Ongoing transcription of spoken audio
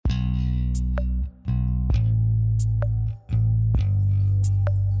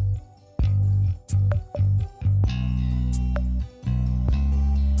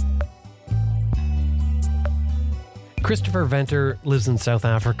Christopher Venter lives in South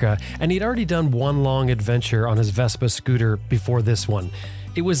Africa, and he'd already done one long adventure on his Vespa scooter before this one.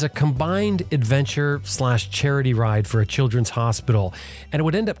 It was a combined adventure/charity ride for a children's hospital, and it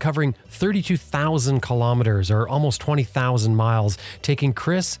would end up covering 32,000 kilometers or almost 20,000 miles, taking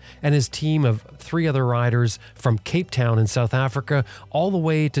Chris and his team of 3 other riders from Cape Town in South Africa all the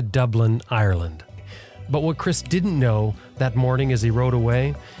way to Dublin, Ireland. But what Chris didn't know that morning as he rode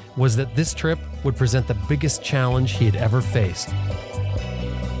away was that this trip would present the biggest challenge he had ever faced.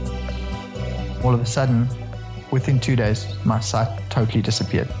 All of a sudden, within 2 days, my sight totally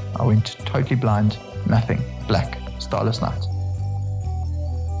disappeared. I went totally blind, nothing, black, starless night.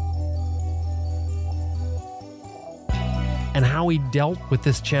 And how he dealt with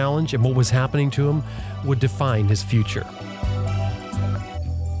this challenge and what was happening to him would define his future. It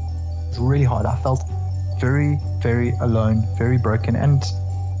was really hard. I felt very, very alone, very broken, and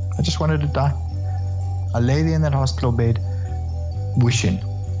I just wanted to die. I lay there in that hospital bed, wishing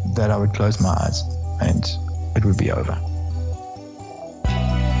that I would close my eyes and it would be over.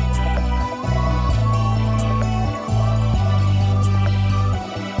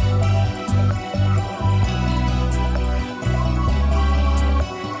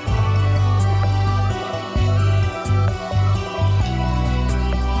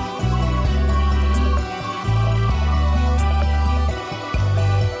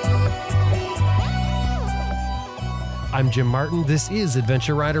 I'm Jim Martin. This is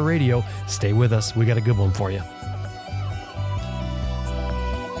Adventure Rider Radio. Stay with us. We got a good one for you.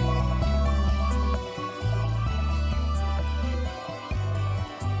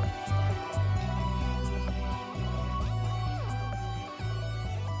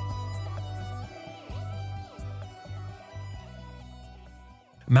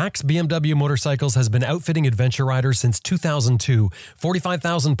 Max BMW Motorcycles has been outfitting adventure riders since 2002.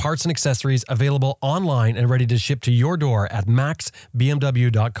 45,000 parts and accessories available online and ready to ship to your door at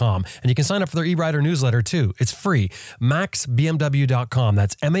maxbmw.com. And you can sign up for their e-rider newsletter too. It's free. maxbmw.com.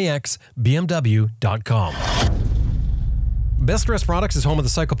 That's maxbmw.com. Best Dressed Products is home of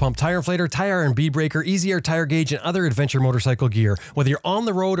the Cycle Pump Tire Inflator, Tire Iron Bead Breaker, Easy Air Tire Gauge, and other adventure motorcycle gear. Whether you're on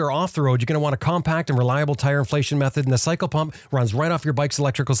the road or off the road, you're going to want a compact and reliable tire inflation method, and the Cycle Pump runs right off your bike's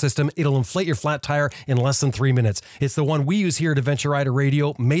electrical system. It'll inflate your flat tire in less than 3 minutes. It's the one we use here at Adventure Rider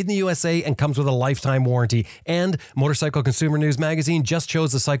Radio, made in the USA, and comes with a lifetime warranty. And Motorcycle Consumer News Magazine just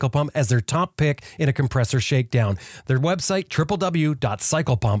chose the Cycle Pump as their top pick in a compressor shakedown. Their website,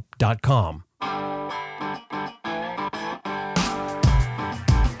 www.cyclepump.com.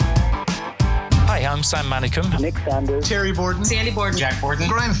 Hi, I'm Sam Manicum. Nick Sanders. Terry Borden. Sandy Borden. Jack Borden.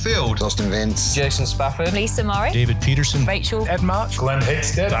 Graham Field. Austin Vince. Jason Spafford. Lisa Murray. David Peterson. Rachel. Ed March. Glenn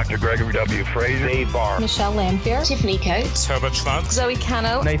Hickstead. Dr. Gregory W. Fraser. Dave Barr. Michelle Lanfair. Tiffany Coates. Herbert Schwartz. Zoe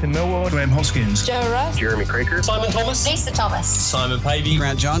Cano. Nathan Millward. Graham Hoskins. Joe Russ. Jeremy Craker. Simon Thomas. Lisa Thomas. Simon Pavey.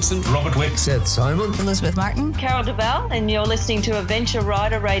 Grant Johnson. Robert Wick. Seth Simon. Elizabeth Martin. Carol DeVal, and you're listening to Adventure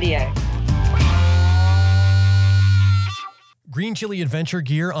Rider Radio. Green Chili Adventure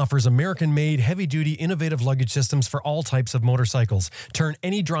Gear offers American-made, heavy-duty, innovative luggage systems for all types of motorcycles. Turn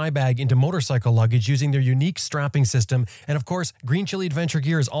any dry bag into motorcycle luggage using their unique strapping system. And of course, Green Chili Adventure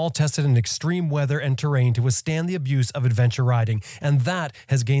Gear is all tested in extreme weather and terrain to withstand the abuse of adventure riding. And that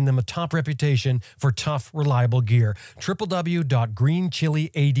has gained them a top reputation for tough, reliable gear.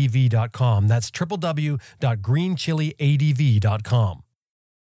 www.greenchiliadv.com. That's www.greenchiliadv.com.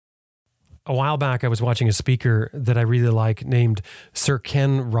 A while back, I was watching a speaker that I really like named Sir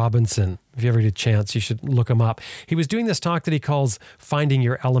Ken Robinson. If you ever get a chance, you should look him up. He was doing this talk that he calls Finding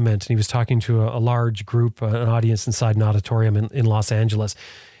Your Element, and he was talking to a large group, an audience inside an auditorium in Los Angeles.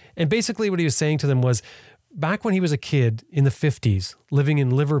 And basically what he was saying to them was, back when he was a kid in the 50s, living in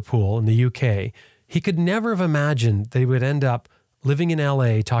Liverpool in the UK, he could never have imagined that he would end up living in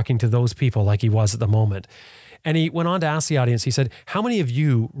LA talking to those people like he was at the moment. And he went on to ask the audience, he said, how many of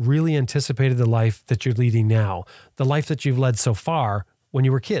you really anticipated the life that you're leading now, the life that you've led so far when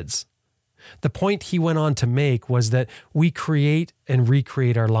you were kids? The point he went on to make was that we create and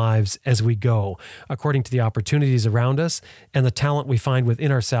recreate our lives as we go, according to the opportunities around us and the talent we find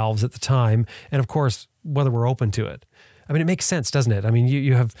within ourselves at the time, and of course, whether we're open to it. I mean, it makes sense, doesn't it? I mean,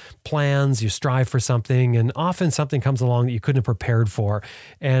 you have plans, you strive for something, and often something comes along that you couldn't have prepared for,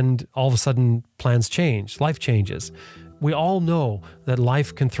 and all of a sudden, plans change, life changes. We all know that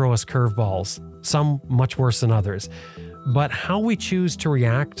life can throw us curveballs, some much worse than others. But how we choose to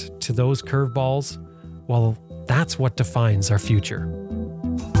react to those curveballs, well, that's what defines our future.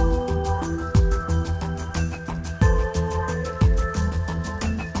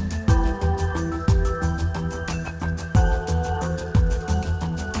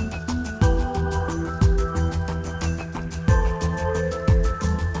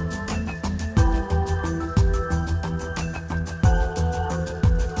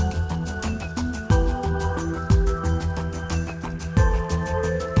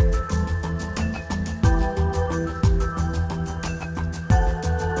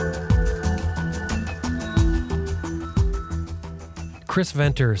 Chris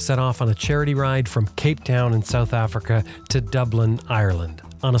Venter set off on a charity ride from Cape Town in South Africa to Dublin, Ireland,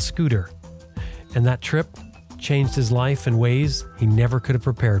 on a scooter. And that trip changed his life in ways he never could have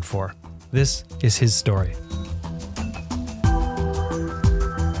prepared for. This is his story.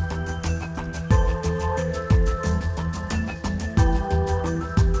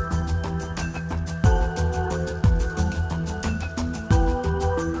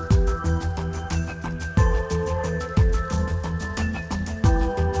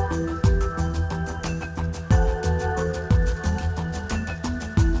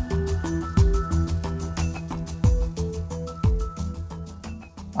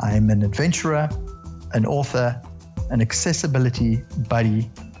 I'm an adventurer, an author, an accessibility buddy,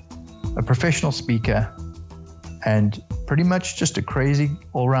 a professional speaker, and pretty much just a crazy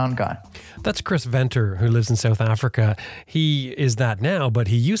all-round guy. That's Chris Venter, who lives in South Africa. He is that now, but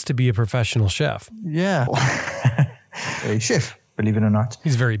he used to be a professional chef. Yeah. A chef, believe it or not.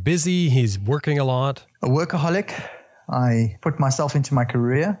 He's very busy. He's working a lot. A workaholic. I put myself into my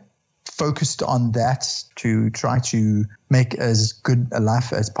career, focused on that to try to make as good a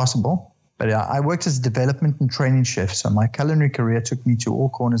life as possible. But I worked as a development and training chef, so my culinary career took me to all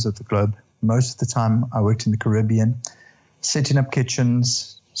corners of the globe. Most of the time I worked in the Caribbean, setting up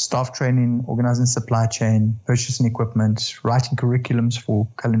kitchens, staff training, organizing supply chain, purchasing equipment, writing curriculums for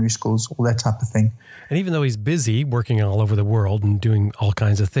culinary schools, all that type of thing. And even though he's busy working all over the world and doing all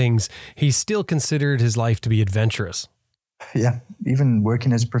kinds of things, he's still considered his life to be adventurous. Yeah, even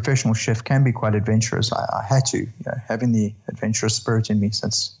working as a professional chef can be quite adventurous. I had to, having the adventurous spirit in me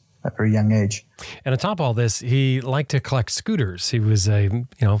since a very young age. And atop all this, he liked to collect scooters. He was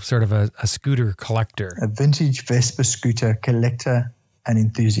sort of a scooter collector. A vintage Vespa scooter collector and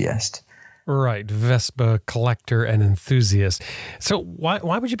enthusiast. Right, Vespa collector and enthusiast. So why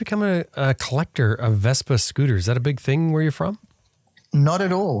would you become a collector of Vespa scooters? Is that a big thing where you're from? Not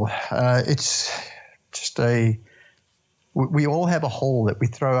at all. It's just we all have a hole that we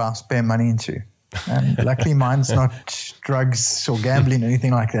throw our spare money into. And luckily mine's not drugs or gambling or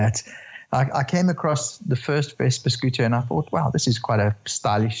anything like that. I came across the first Vespa scooter and I thought, wow, this is quite a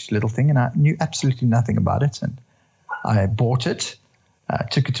stylish little thing. And I knew absolutely nothing about it. And I bought it,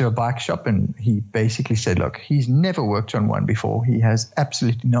 took it to a bike shop, and he basically said, look, he's never worked on one before. He has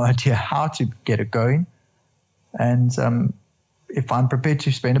absolutely no idea how to get it going. And if I'm prepared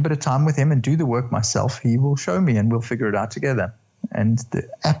to spend a bit of time with him and do the work myself, he will show me and we'll figure it out together. And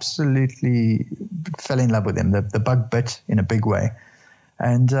absolutely fell in love with him. The bug bit in a big way.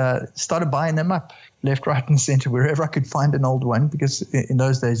 And started buying them up left, right, and center wherever I could find an old one, because in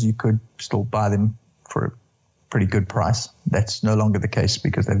those days you could still buy them for a pretty good price. That's no longer the case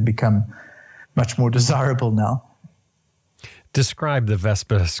because they've become much more desirable now. Describe the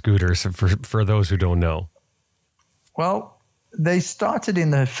Vespa scooters for those who don't know. Well, they started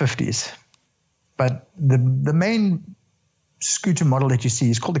in the 50s, but the main scooter model that you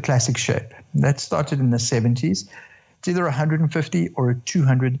see is called the Classic Shape. That started in the 70s. It's either a 150 or a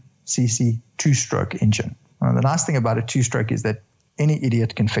 200cc two-stroke engine. Now, the nice thing about a two-stroke is that any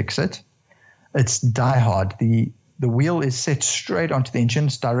idiot can fix it. It's die-hard. The wheel is set straight onto the engine.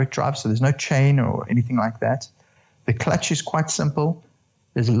 It's direct drive, so there's no chain or anything like that. The clutch is quite simple.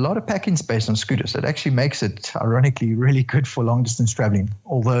 There's a lot of packing space on scooters. That actually makes it, ironically, really good for long-distance traveling,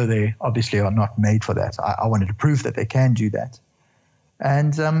 although they obviously are not made for that. I wanted to prove that they can do that.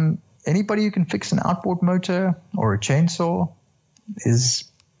 And anybody who can fix an outboard motor or a chainsaw is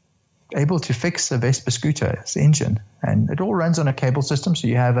able to fix a Vespa scooter's engine. And it all runs on a cable system, so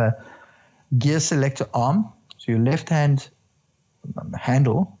you have a gear selector arm. So your left-hand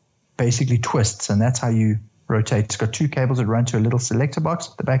handle basically twists, and that's how you rotate. It's got two cables that run to a little selector box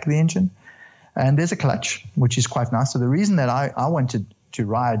at the back of the engine. And there's a clutch, which is quite nice. So the reason that I wanted to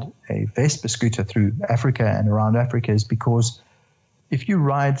ride a Vespa scooter through Africa and around Africa is because if you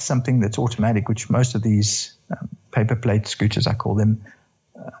ride something that's automatic, which most of these paper plate scooters, I call them,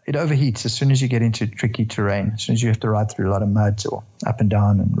 it overheats as soon as you get into tricky terrain. As soon as you have to ride through a lot of mud or up and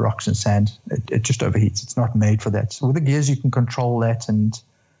down and rocks and sand, it just overheats. It's not made for that. So with the gears, you can control that, and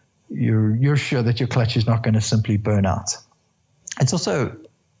you're sure that your clutch is not going to simply burn out. It's also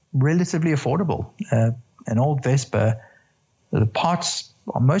relatively affordable. An old Vespa, the parts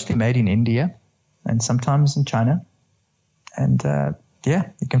are mostly made in India and sometimes in China. And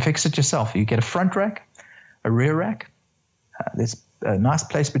you can fix it yourself. You get a front rack, a rear rack. There's a nice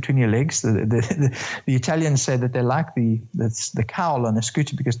place between your legs. The Italians say that they like the cowl on a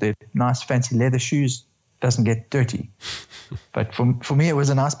scooter because their nice fancy leather shoes doesn't get dirty. But for me, it was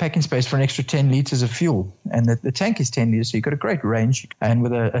a nice packing space for an extra 10 liters of fuel. And the tank is 10 liters, so you've got a great range. And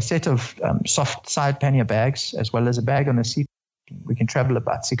with a set of soft side pannier bags, as well as a bag on the seat, We can travel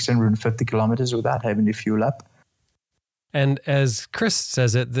about 650 kilometers without having to fuel up. And as Chris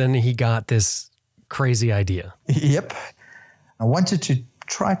says it, then he got this crazy idea. Yep. I wanted to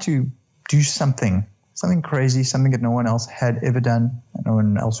try to do something crazy, something that no one else had ever done, and no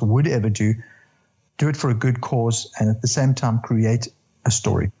one else would ever do it for a good cause, and at the same time create a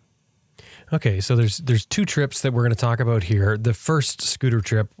story. Okay, so there's two trips that we're going to talk about here. The first scooter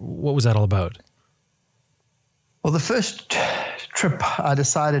trip, what was that all about? Well, the first trip I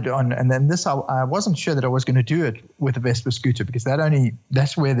decided on, and then this, I wasn't sure that I was going to do it with a Vespa scooter, because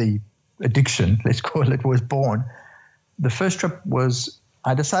that's where the addiction, let's call it, was born. The first trip was,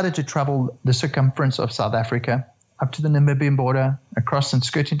 I decided to travel the circumference of South Africa up to the Namibian border, across and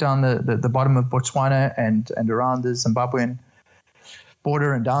skirting down the bottom of Botswana and around the Zimbabwean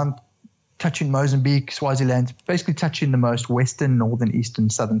border and down, touching Mozambique, Swaziland, basically touching the most western, northern,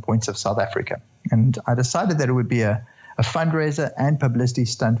 eastern, southern points of South Africa. And I decided that it would be a fundraiser and publicity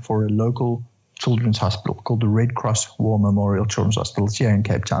stunt for a local children's hospital called the Red Cross War Memorial Children's Hospital here in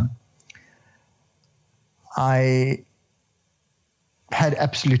Cape Town. I had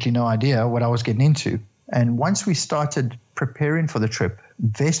absolutely no idea what I was getting into. And once we started preparing for the trip,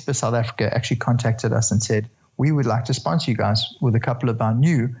 Vespa South Africa actually contacted us and said, we would like to sponsor you guys with a couple of our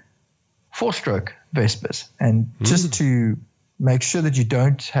new 4-stroke Vespas. And just to make sure that you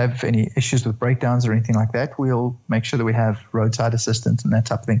don't have any issues with breakdowns or anything like that, we'll make sure that we have roadside assistance and that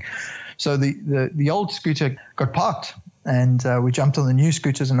type of thing. So the old scooter got parked, and we jumped on the new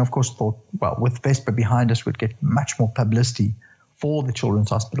scooters, and of course thought, well, with Vespa behind us, we'd get much more publicity for the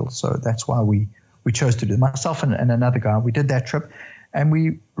children's hospital. So that's why we chose to do it. Myself and another guy, we did that trip, and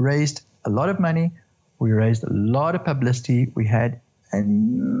we raised a lot of money. We raised a lot of publicity. We had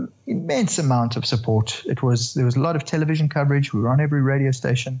an immense amount of support. There was a lot of television coverage. We were on every radio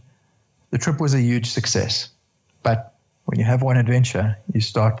station. The trip was a huge success. But when you have one adventure, you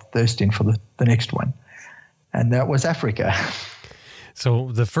start thirsting for the next one. And that was Africa.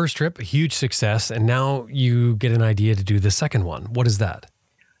 So the first trip, a huge success, and now you get an idea to do the second one. What is that?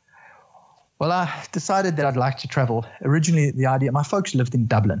 Well, I decided that I'd like to travel. Originally, the idea, my folks lived in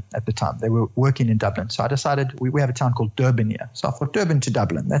Dublin at the time. They were working in Dublin. So I decided, we have a town called Durban here. So I thought, Durban to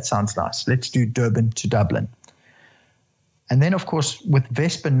Dublin, that sounds nice. Let's do Durban to Dublin. And then, of course, with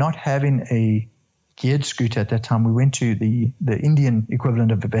Vespa not having a geared scooter at that time, we went to the Indian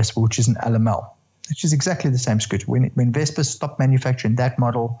equivalent of a Vespa, which is an LML, which is exactly the same scooter. When Vespa stopped manufacturing that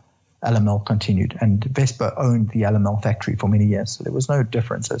model, LML continued. And Vespa owned the LML factory for many years. So there was no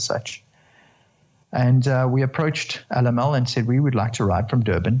difference as such. And we approached LML and said, we would like to ride from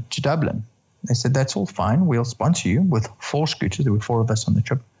Durban to Dublin. They said, that's all fine. We'll sponsor you with 4 scooters. There were 4 of us on the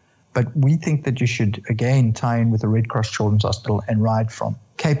trip. But we think that you should, again, tie in with the Red Cross Children's Hospital and ride from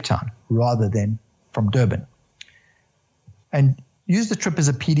Cape Town rather than from Durban. And use the trip as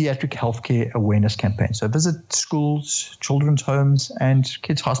a pediatric healthcare awareness campaign. So visit schools, children's homes, and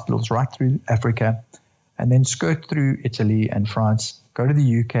kids' hospitals right through Africa, and then skirt through Italy and France, go to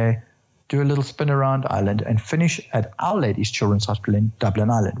the UK, do a little spin around Ireland, and finish at Our Lady's Children's Hospital in Dublin,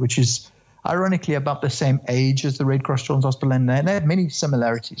 Ireland, which is ironically about the same age as the Red Cross Children's Hospital. And they have many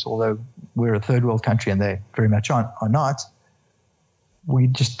similarities, although we're a third world country and they very much are not. We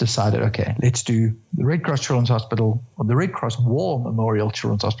just decided, okay, let's do the Red Cross Children's Hospital, or the Red Cross War Memorial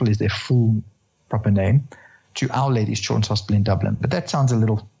Children's Hospital is their full proper name, to Our Lady's Children's Hospital in Dublin. But that sounds a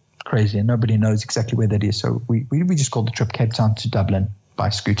little crazy and nobody knows exactly where that is. So we just called the trip Cape Town to Dublin by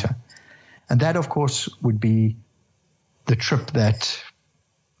scooter. And that, of course, would be the trip that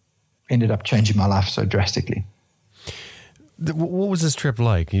ended up changing my life so drastically. What was this trip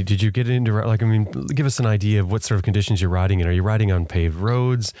like? Did you get into, give us an idea of what sort of conditions you're riding in. Are you riding on paved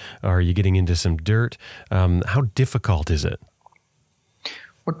roads? Are you getting into some dirt? How difficult is it?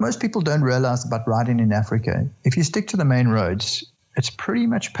 What most people don't realize about riding in Africa, if you stick to the main roads, it's pretty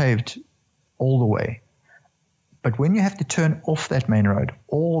much paved all the way. But when you have to turn off that main road,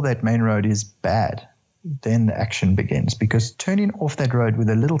 all that main road is bad, then the action begins. Because turning off that road with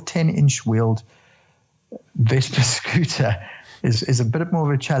a little 10-inch wheeled Vespa scooter is a bit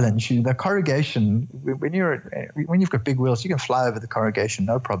more of a challenge. The corrugation, when you've got big wheels, you can fly over the corrugation,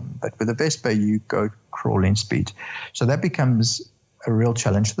 no problem. But with a Vespa, you go crawling speed. So that becomes a real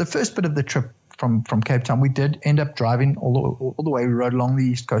challenge. The first bit of the trip from Cape Town, we did end up driving all the way. We rode along the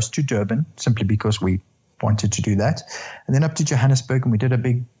east coast to Durban, simply because we wanted to do that. And then up to Johannesburg, and we did a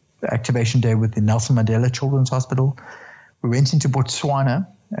big activation day with the Nelson Mandela Children's Hospital. We went into Botswana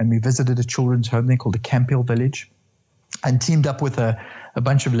and we visited a children's home there called the Campbell Village, and teamed up with a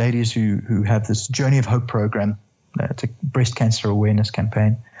bunch of ladies who have this Journey of Hope program. It's a breast cancer awareness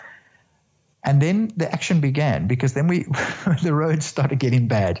campaign. And then the action began, because then the roads started getting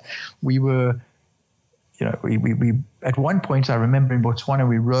bad. We were, we at one point, I remember in Botswana,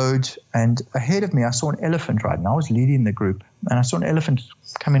 we rode, and ahead of me, I saw an elephant riding. I was leading the group, and I saw an elephant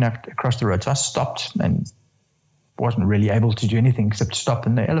coming up across the road. So I stopped and wasn't really able to do anything except stop.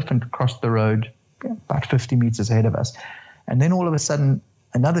 And the elephant crossed the road about 50 meters ahead of us. And then all of a sudden,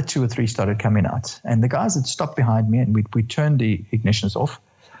 another 2 or 3 started coming out. And the guys had stopped behind me, and we turned the ignitions off.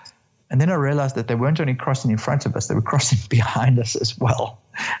 And then I realized that they weren't only crossing in front of us, they were crossing behind us as well,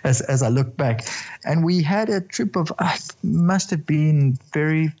 as I look back. And we had a troop of, must have been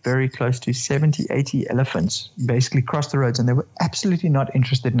very, very close to 70, 80 elephants basically crossed the roads, and they were absolutely not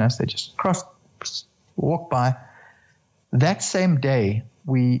interested in us. They just walked by. That same day,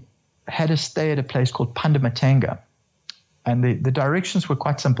 we had a stay at a place called Pandamatanga. And the directions were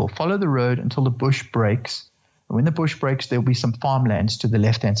quite simple. Follow the road until the bush breaks. When the bush breaks, there'll be some farmlands to the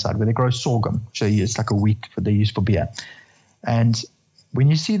left-hand side where they grow sorghum. So it's like a wheat that they use for beer. And when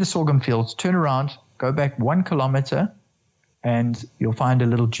you see the sorghum fields, turn around, go back 1 kilometer, and you'll find a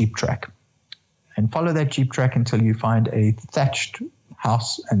little jeep track. And follow that jeep track until you find a thatched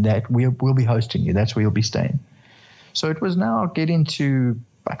house, and that we'll be hosting you. That's where you'll be staying. So it was now getting to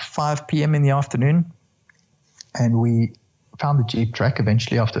about 5 p.m. in the afternoon, and we found the jeep track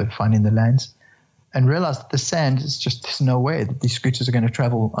eventually after finding the lands, and realized that the sand is just, there's no way that these scooters are going to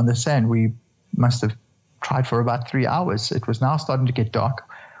travel on the sand. We must have tried for about 3 hours. It was now starting to get dark.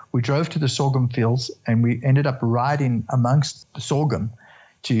 We drove to the sorghum fields, and we ended up riding amongst the sorghum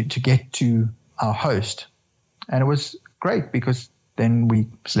to get to our host. And it was great, because then we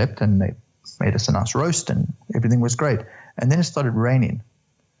slept and they made us a nice roast and everything was great. And then it started raining,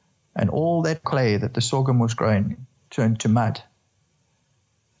 and all that clay that the sorghum was growing turned to mud.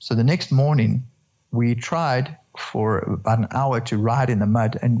 So the next morning, we tried for about an hour to ride in the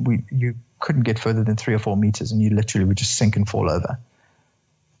mud, and you couldn't get further than 3 or 4 meters, and you literally would just sink and fall over.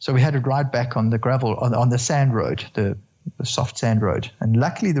 So we had to ride back on the gravel, on the sand road, the soft sand road. And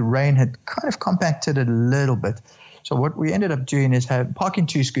luckily the rain had kind of compacted it a little bit. So what we ended up doing is parking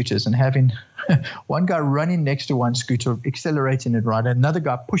 2 scooters and having one guy running next to one scooter, accelerating it right, another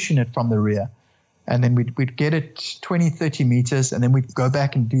guy pushing it from the rear. And then we'd get it 20, 30 meters, and then we'd go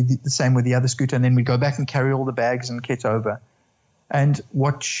back and do the same with the other scooter, and then we'd go back and carry all the bags and kit over. And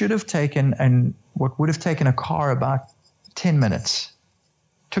what would have taken a car about 10 minutes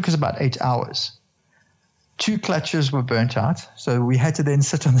took us about 8 hours. 2 clutches were burnt out, so we had to then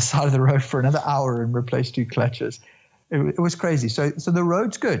sit on the side of the road for another hour and replace 2 clutches. It was crazy. So the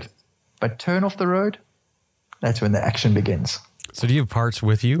road's good, but turn off the road, that's when the action begins. So do you have parts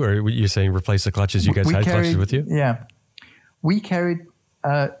with you, or you're saying replace the clutches? You guys had clutches with you? Yeah. We carried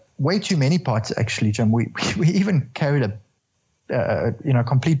way too many parts, actually, Jim. We even carried a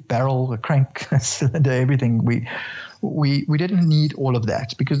complete barrel, a crank, a cylinder, everything. We didn't need all of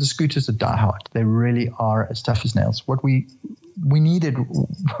that, because the scooters are diehard. They really are as tough as nails. What we needed,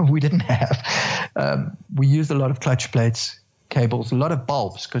 we didn't have. We used a lot of clutch plates, cables, a lot of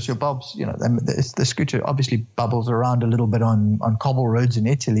bulbs, because your bulbs, the scooter obviously bubbles around a little bit on cobble roads in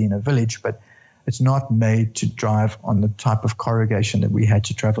Italy in a village, but it's not made to drive on the type of corrugation that we had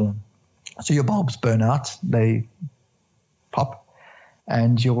to travel on. So your bulbs burn out, they pop,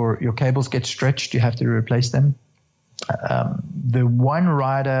 and your cables get stretched. You have to replace them. The one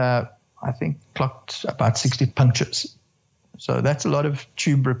rider, I think, clocked about 60 punctures. So that's a lot of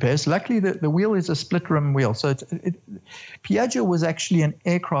tube repairs. Luckily, the wheel is a split rim wheel. So Piaggio was actually an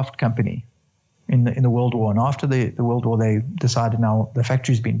aircraft company in the World War. And after the World War, they decided now the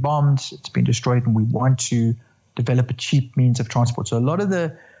factory's been bombed, it's been destroyed, and we want to develop a cheap means of transport. So a lot of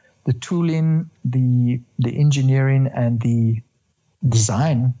the tooling, the engineering, and the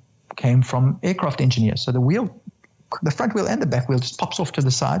design came from aircraft engineers. So the front wheel and the back wheel just pops off to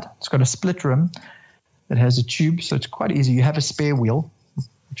the side. It's got a split rim that has a tube, so it's quite easy. You have a spare wheel,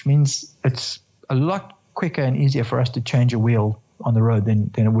 which means it's a lot quicker and easier for us to change a wheel on the road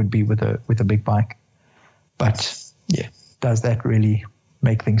than it would be with a big bike. But yeah, does that really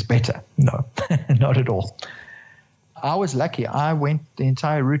make things better? No, not at all. I was lucky. I went the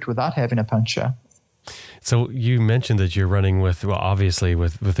entire route without having a puncture. So you mentioned that you're running with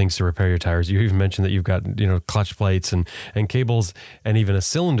things to repair your tires. You even mentioned that you've got, clutch plates and cables and even a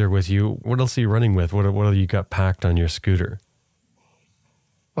cylinder with you. What else are you running with? What have you got packed on your scooter?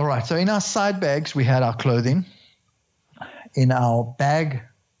 All right. So in our side bags, we had our clothing. In our bag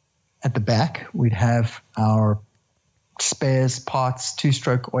at the back, we'd have our spares, parts,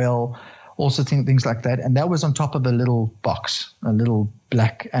 2-stroke oil, also things like that. And that was on top of a little box, a little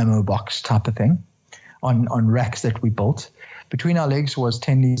black ammo box type of thing. On racks that we built. Between our legs was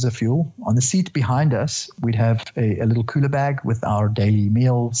 10 liters of fuel. On the seat behind us, we'd have a little cooler bag with our daily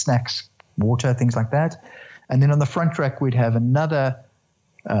meal, snacks, water, things like that. And then on the front rack, we'd have another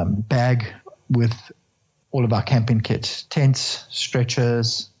bag with all of our camping kit, tents,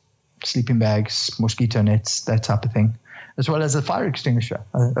 stretchers, sleeping bags, mosquito nets, that type of thing, as well as a fire extinguisher,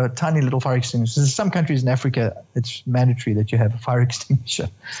 a tiny little fire extinguisher. In some countries in Africa, it's mandatory that you have a fire extinguisher.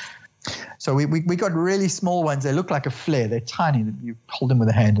 So we got really small ones. They look like a flare. They're tiny. You hold them with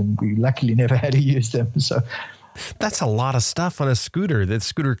a hand, and we luckily never had to use them. So that's a lot of stuff on a scooter. That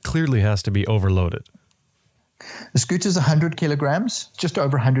scooter clearly has to be overloaded. The scooter's 100 kilograms, just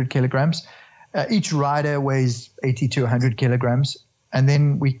over 100 kilograms. Each rider weighs 80 to 100 kilograms. And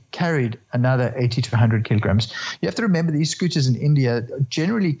then we carried another 80 to 100 kilograms. You have to remember these scooters in India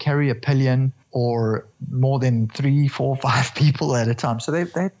generally carry a pillion or more than 3, 4, 5 people at a time. So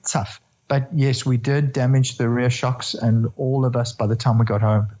they're tough. But yes, we did damage the rear shocks, and all of us, by the time we got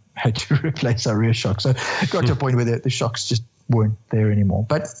home, had to replace our rear shocks. So it got to a point where the shocks just weren't there anymore.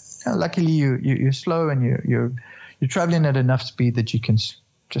 But luckily you're slow, and you're traveling at enough speed that you can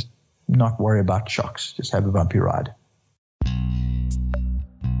just not worry about shocks. Just have a bumpy ride.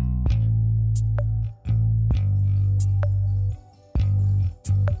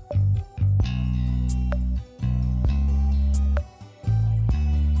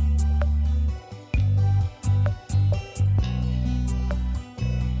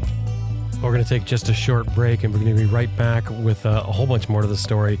 We're going to take just a short break, and we're going to be right back with a whole bunch more to the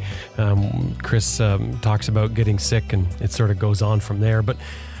story. Chris talks about getting sick, and it sort of goes on from there. But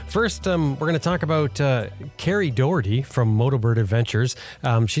first, we're going to talk about Carrie Doherty from Motobird Adventures.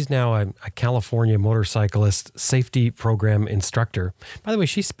 She's now a California motorcyclist safety program instructor. By the way,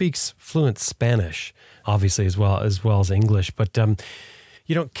 she speaks fluent Spanish, obviously, as well as English. But,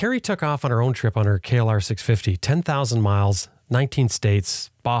 Carrie took off on her own trip on her KLR 650, 10,000 miles, 19 states,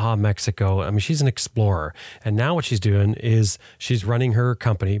 Baja, Mexico. I mean, she's an explorer. And now what she's doing is she's running her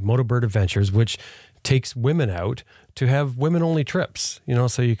company, Motobird Adventures, which takes women out to have women-only trips,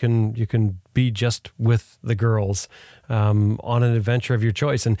 so you can be just with the girls on an adventure of your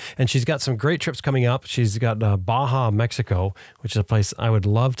choice. And she's got some great trips coming up. She's got Baja, Mexico, which is a place I would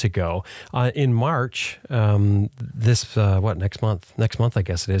love to go. In March, next month? Next month, I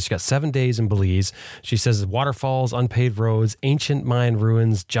guess it is. She's got 7 days in Belize. She says waterfalls, unpaved roads, ancient Mayan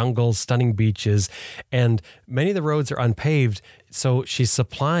ruins, jungles, stunning beaches, and many of the roads are unpaved. So she's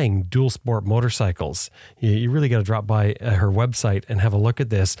supplying dual sport motorcycles. You really got to drop by her website and have a look at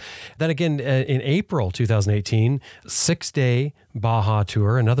this. Then again, in April 2018, 6-day Baja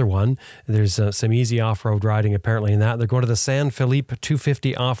tour, another one. There's some easy off-road riding apparently in that. They're going to the San Felipe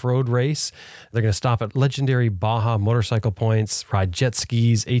 250 off-road race. They're going to stop at legendary Baja motorcycle points, ride jet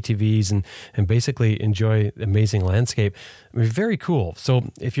skis, ATVs, and basically enjoy amazing landscape. I mean, very cool. So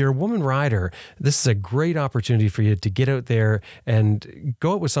if you're a woman rider, this is a great opportunity for you to get out there and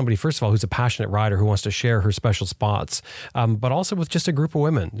go out with somebody, first of all, who's a passionate rider who wants to share her special spots, but also with just a group of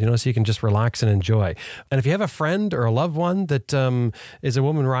women, so you can just relax and enjoy. And if you have a friend or a loved one that is a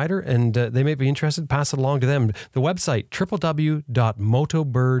woman rider and they may be interested, pass it along to them. The website,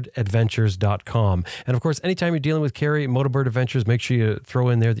 www.motobirdadventures.com. And of course, anytime you're dealing with Carrie, Motobird Adventures, make sure you throw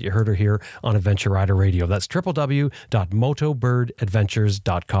in there that you heard her here on Adventure Rider Radio. That's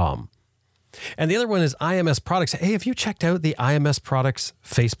www.motobirdadventures.com. And the other one is IMS Products. Hey, have you checked out the IMS Products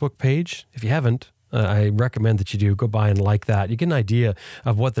Facebook page? If you haven't, I recommend that you do. Go by and like that. You get an idea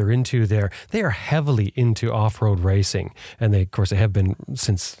of what they're into there. They are heavily into off-road racing. And they have been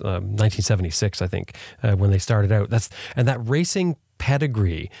since 1976, I think, when they started out. And that racing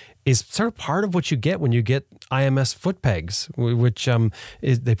pedigree is sort of part of what you get when you get IMS foot pegs, which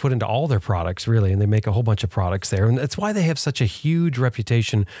they put into all their products, really, and they make a whole bunch of products there. And that's why they have such a huge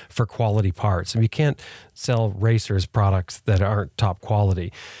reputation for quality parts. And you can't sell racers products that aren't top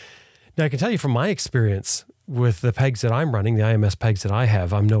quality. Now, I can tell you from my experience with the pegs that I'm running, the IMS pegs that I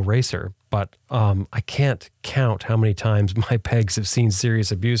have, I'm no racer, but I can't count how many times my pegs have seen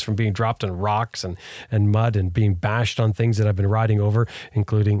serious abuse from being dropped on rocks and mud and being bashed on things that I've been riding over,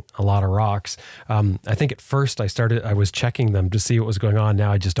 including a lot of rocks. I think at first I was checking them to see what was going on.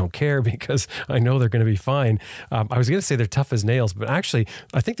 Now I just don't care because I know they're going to be fine. I was going to say they're tough as nails, but actually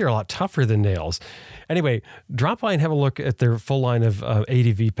I think they're a lot tougher than nails. Anyway, drop by and have a look at their full line of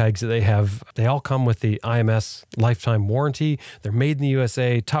ADV pegs that they have. They all come with the IMS lifetime warranty. They're made in the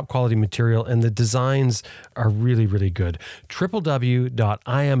USA, top quality material, and the designs are really, really good.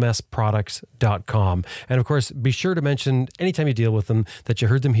 www.imsproducts.com. And of course, be sure to mention anytime you deal with them that you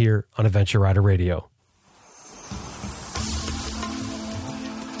heard them here on Adventure Rider Radio.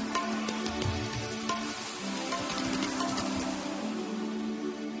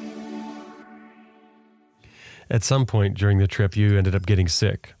 at some point during the trip, you ended up getting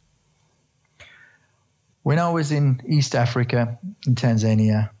sick. When I was in East Africa, in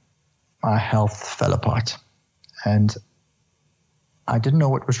Tanzania, my health fell apart. And I didn't know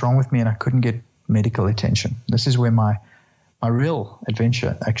what was wrong with me, and I couldn't get medical attention. This is where my real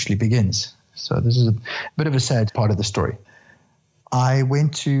adventure actually begins. So this is a bit of a sad part of the story. I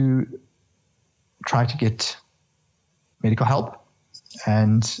went to try to get medical help,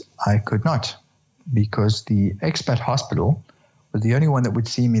 and I could not, because the expat hospital was the only one that would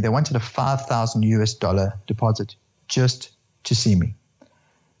see me. They wanted a $5,000 deposit just to see me.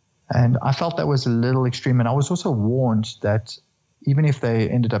 And I felt that was a little extreme. And I was also warned that even if they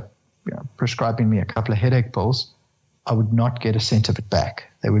ended up prescribing me a couple of headache pills, I would not get a cent of it back.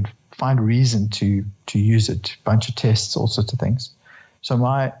 They would find reason to use it, a bunch of tests, all sorts of things. So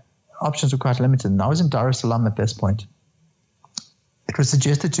my options were quite limited. And I was in Dar es Salaam at this point. It was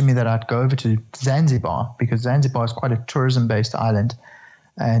suggested to me that I'd go over to Zanzibar, because Zanzibar is quite a tourism-based island.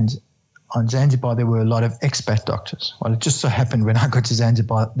 And on Zanzibar, there were a lot of expat doctors. Well, it just so happened when I got to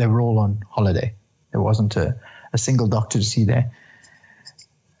Zanzibar, they were all on holiday. There wasn't a single doctor to see there.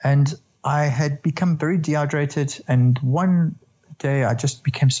 And I had become very dehydrated. And one day I just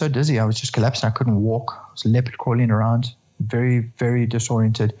became so dizzy. I was just collapsing. I couldn't walk. I was leopard crawling around, very, very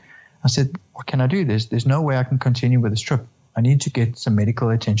disoriented. I said, what can I do? There's no way I can continue with this trip. I need to get some medical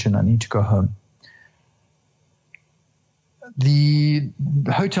attention. I need to go home. The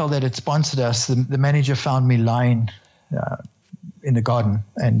hotel that had sponsored us, the manager found me lying in the garden,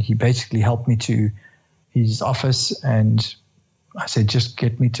 and he basically helped me to his office, and I said, just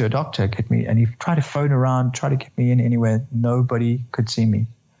get me to a doctor, and he tried to phone around, try to get me in anywhere. Nobody could see me.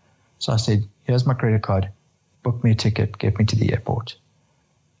 So I said, here's my credit card, book me a ticket, get me to the airport.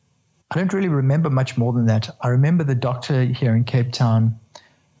 I don't really remember much more than that. I remember the doctor here in Cape Town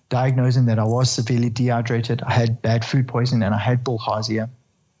diagnosing that I was severely dehydrated. I had bad food poisoning, and I had bilharzia.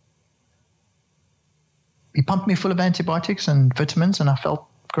 He pumped me full of antibiotics and vitamins, and I felt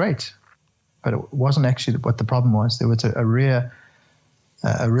great. But it wasn't actually what the problem was. There was a rare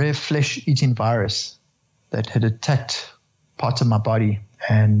flesh-eating virus that had attacked parts of my body,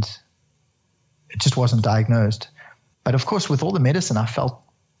 and it just wasn't diagnosed. But of course, with all the medicine, I felt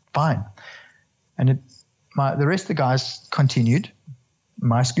fine. And the rest of the guys continued.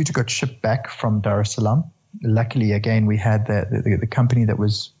 My scooter got shipped back from Dar es Salaam. Luckily, again, we had the company that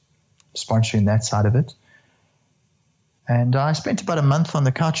was sponsoring that side of it. And I spent about a month on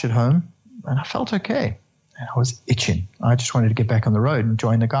the couch at home, and I felt okay. And I was itching. I just wanted to get back on the road and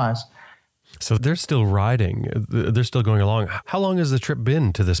join the guys. So they're still riding. They're still going along. How long has the trip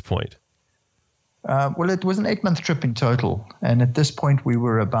been to this point? Well, it was an 8-month trip in total. And at this point, we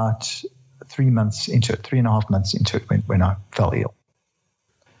were about 3.5 months into it when I fell ill.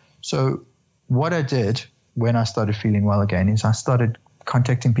 So what I did when I started feeling well again is I started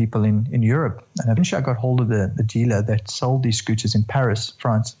contacting people in Europe. And eventually I got hold of the dealer that sold these scooters in Paris,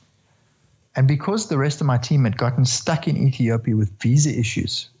 France. And because the rest of my team had gotten stuck in Ethiopia with visa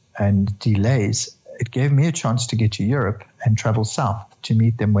issues and delays, it gave me a chance to get to Europe and travel south to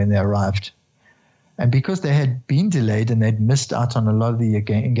meet them when they arrived. And because they had been delayed and they'd missed out on a lot of the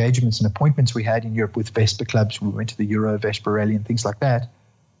engagements and appointments we had in Europe with Vespa clubs, we went to the Euro Vespa Rally and things like that,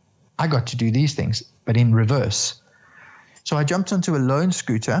 I got to do these things, but in reverse. So I jumped onto a loan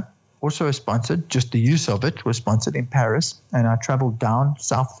scooter, also sponsored, just the use of it was sponsored in Paris. And I traveled down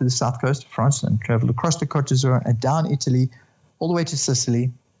south to the south coast of France and traveled across the Côte d'Azur and down Italy, all the way to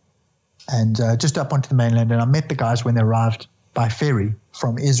Sicily and just up onto the mainland. And I met the guys when they arrived by ferry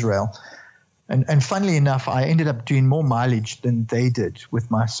from Israel. And funnily enough, I ended up doing more mileage than they did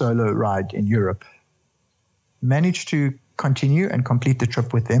with my solo ride in Europe. Managed to continue and complete the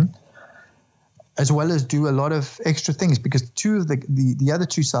trip with them, as well as do a lot of extra things, because two of the other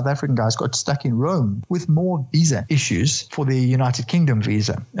two South African guys got stuck in Rome with more visa issues for the United Kingdom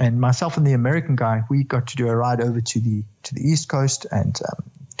visa. And myself and the American guy, we got to do a ride over to the East Coast and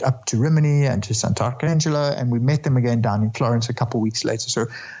up to Rimini and to Sant'Arcangelo, and we met them again down in Florence a couple of weeks later. So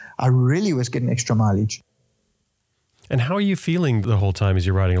I really was getting extra mileage. And how are you feeling the whole time as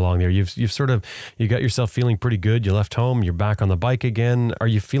you're riding along there? You got yourself feeling pretty good. You left home, you're back on the bike again. Are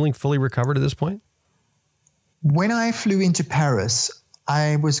you feeling fully recovered at this point? When I flew into Paris,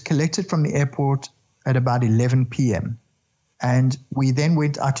 I was collected from the airport at about 11 p.m. And we then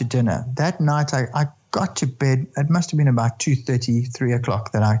went out to dinner. That night, I got to bed. It must have been about 2:30, 3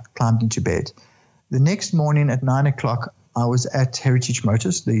 o'clock that I climbed into bed. The next morning at 9 o'clock, I was at Heritage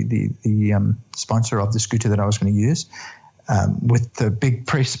Motors, the sponsor of the scooter that I was going to use, with the big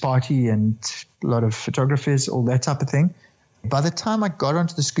press party and a lot of photographers, all that type of thing. By the time I got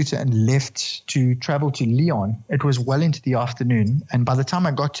onto the scooter and left to travel to Lyon, it was well into the afternoon. And by the time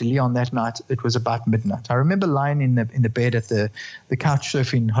I got to Lyon that night, it was about midnight. I remember lying in the bed at the couch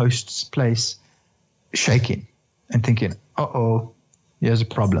surfing host's place, shaking and thinking, uh-oh, here's a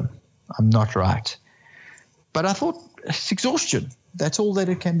problem. I'm not right. But I thought, it's exhaustion. That's all that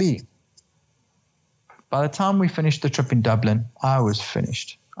it can be. By the time we finished the trip in Dublin, I was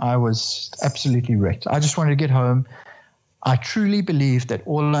finished. I was absolutely wrecked. I just wanted to get home. I truly believed that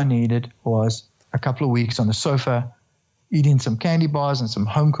all I needed was a couple of weeks on the sofa, eating some candy bars and some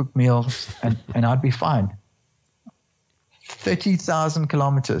home-cooked meals, and I'd be fine. 30,000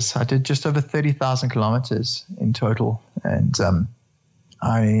 kilometers. I did just over 30,000 kilometers in total. And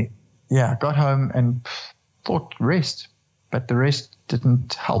I got home and thought rest, but the rest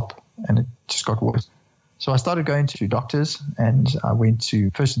didn't help, and it just got worse. So I started going to doctors, and I went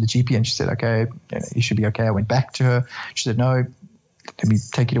first to the GP, and she said, okay, you should be okay. I went back to her. She said, no, let me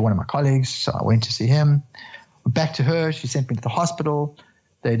take you to one of my colleagues. So I went to see him. Went back to her. She sent me to the hospital.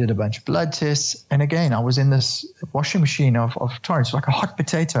 They did a bunch of blood tests. And again, I was in this washing machine of torrents, like a hot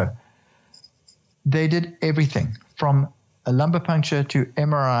potato. They did everything from a lumbar puncture to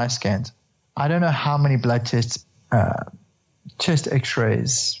MRI scans. I don't know how many blood tests, chest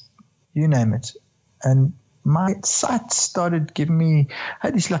x-rays, you name it. And my sight started giving me, I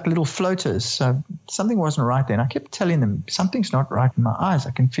had these like little floaters. So something wasn't right then. I kept telling them, something's not right in my eyes.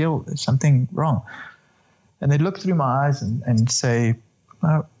 I can feel there's something wrong. And they look through my eyes and say,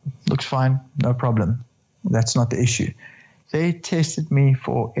 oh, looks fine, no problem. That's not the issue. They tested me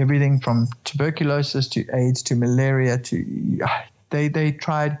for everything from tuberculosis to AIDS to malaria to, they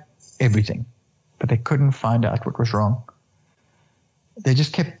tried everything, but they couldn't find out what was wrong. They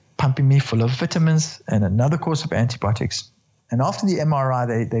just kept pumping me full of vitamins and another course of antibiotics. And after the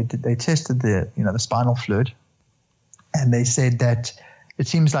MRI, they tested the spinal fluid, and they said that it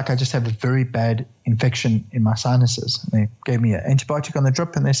seems like I just have a very bad infection in my sinuses. And they gave me an antibiotic on the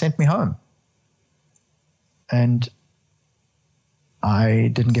drip, and they sent me home. And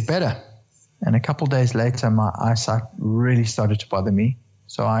I didn't get better. And a couple of days later, my eyesight really started to bother me.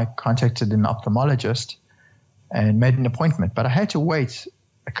 So I contacted an ophthalmologist and made an appointment. But I had to wait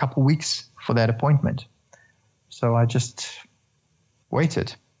a couple weeks for that appointment. So I just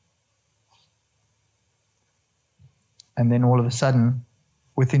waited. And then all of a sudden,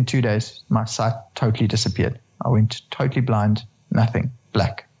 within 2 days, my sight totally disappeared. I went totally blind, nothing,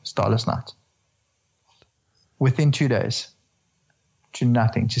 black, starless night. Within 2 days, to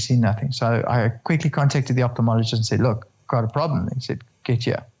nothing, to see nothing. So I quickly contacted the ophthalmologist and said, look, got a problem. He said, get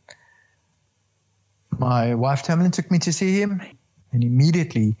here. My wife Tamlin took me to see him, and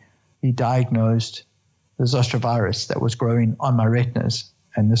immediately he diagnosed the Zoster virus that was growing on my retinas.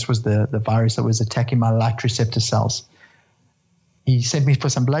 And this was the virus that was attacking my light receptor cells. He sent me for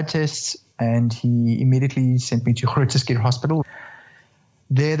some blood tests, and he immediately sent me to Groote Schuur Hospital.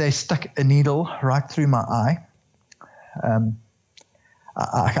 There they stuck a needle right through my eye.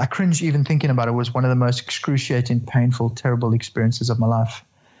 I cringe even thinking about it. It was one of the most excruciating, painful, terrible experiences of my life.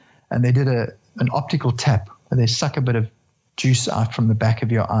 And they did an optical tap where they suck a bit of juice out from the back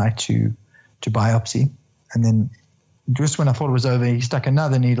of your eye to biopsy. And then just when I thought it was over, he stuck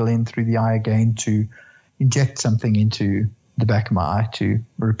another needle in through the eye again to inject something into the back of my eye to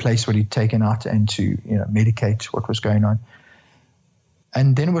replace what he'd taken out and to medicate what was going on.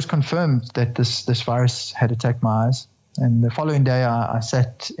 And then it was confirmed that this virus had attacked my eyes. And the following day, I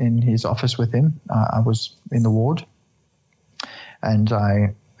sat in his office with him. I was in the ward. And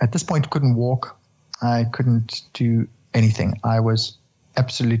I, at this point, couldn't walk. I couldn't do anything. I was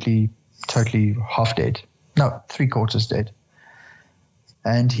absolutely, totally half dead. No, 3/4 dead.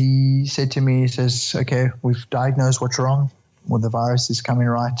 And he said to me, he says, okay, we've diagnosed what's wrong. Well, the virus is coming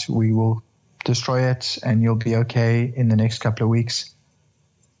right. We will destroy it, and you'll be okay in the next couple of weeks.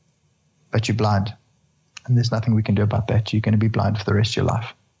 But you're blind. And there's nothing we can do about that. You're going to be blind for the rest of your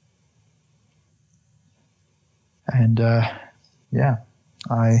life. And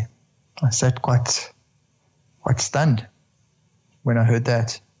I sat quite stunned when I heard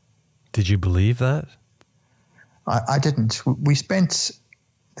that. Did you believe that? I didn't. We spent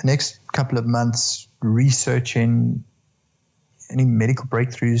the next couple of months researching any medical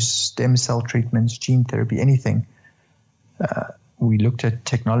breakthroughs, stem cell treatments, gene therapy, anything. We looked at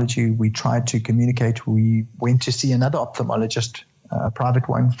technology. We tried to communicate. We went to see another ophthalmologist, a private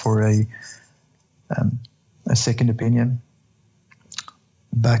one, for a second opinion.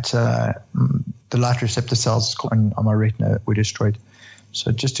 But the light receptor cells on my retina were destroyed.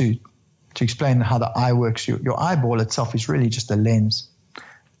 So just to explain how the eye works, your eyeball itself is really just a lens.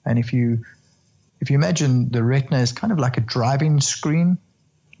 And if you if you imagine the retina is kind of like a driving screen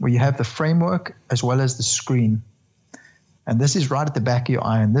where you have the framework as well as the screen. And this is right at the back of your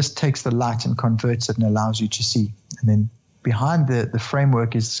eye, and this takes the light and converts it and allows you to see. And then behind the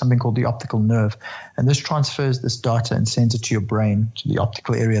framework is something called the optical nerve. And this transfers this data and sends it to your brain, to the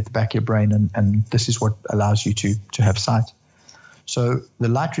optical area at the back of your brain. And this is what allows you to have sight. So the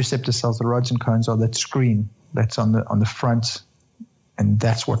light receptor cells, the rods and cones, are that screen that's on the front, and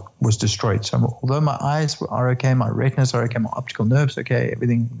that's what was destroyed. So although my eyes are okay, my retinas are okay, my optical nerves okay,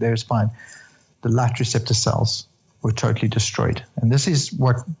 everything there is fine, the light receptor cells were totally destroyed. And this is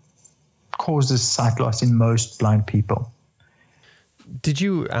what causes sight loss in most blind people. Did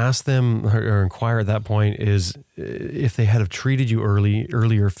you ask them or inquire at that point is if they had have treated you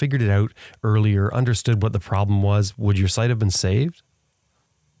earlier, figured it out earlier, understood what the problem was, would your sight have been saved?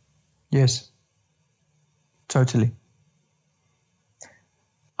 Yes, totally.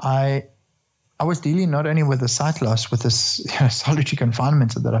 I was dealing not only with the sight loss, with this solitary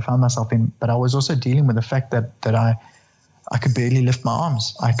confinement that I found myself in, but I was also dealing with the fact that I could barely lift my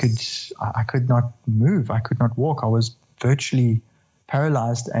arms. I could not move. I could not walk. I was virtually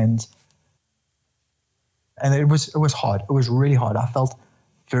paralyzed, and it was hard. It was really hard. I felt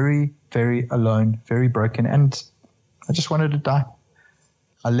very, very alone, very broken, and I just wanted to die.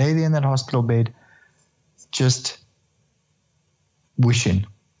 I lay there in that hospital bed, just wishing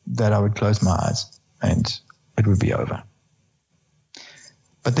that I would close my eyes and it would be over.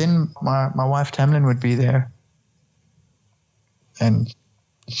 But then my wife Tamlin would be there, and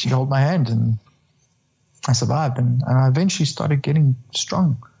she'd hold my hand, and I survived, and I eventually started getting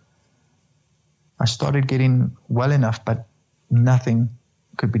strong. I started getting well enough, but nothing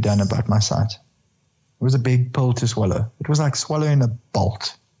could be done about my sight. It was a big pill to swallow. It was like swallowing a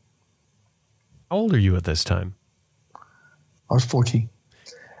bolt. How old are you at this time? I was 40.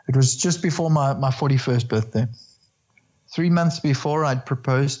 It was just before my 41st birthday. 3 months before I'd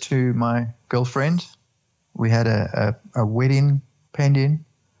proposed to my girlfriend. We had a wedding pending.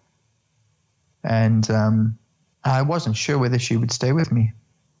 And I wasn't sure whether she would stay with me.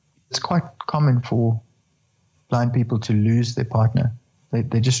 It's quite common for blind people to lose their partner.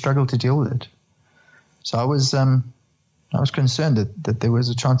 They just struggle to deal with it. So I was concerned that there was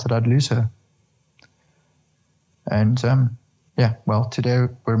a chance that I'd lose her. And today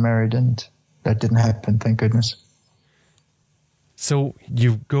we're married, and that didn't happen, thank goodness. So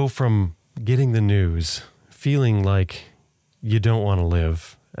you go from getting the news, feeling like you don't want to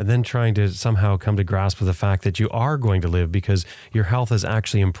live, and then trying to somehow come to grasp with the fact that you are going to live because your health is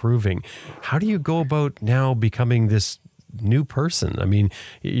actually improving. How do you go about now becoming this new person? I mean,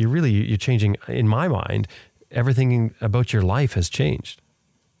 you're changing, in my mind, everything about your life has changed.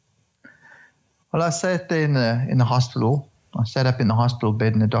 Well, I sat there in the hospital. I sat up in the hospital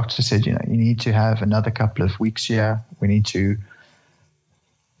bed, and the doctor said, you need to have another couple of weeks here. We need to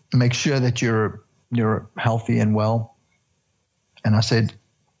make sure that you're healthy and well. And I said,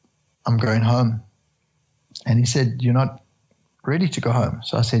 I'm going home. And he said, you're not ready to go home.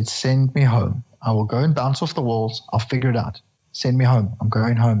 So I said, send me home. I will go and bounce off the walls. I'll figure it out. Send me home. I'm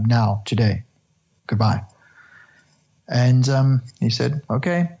going home now, today. Goodbye. And he said,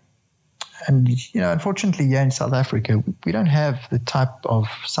 okay. And, unfortunately, here in South Africa, we don't have the type of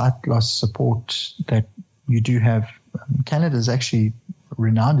sight loss support that you do have. Canada is actually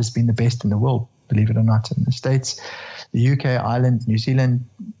renowned as being the best in the world, believe it or not. In the States, the UK, Ireland, New Zealand,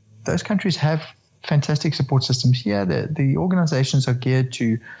 those countries have fantastic support systems. Yeah, the organizations are geared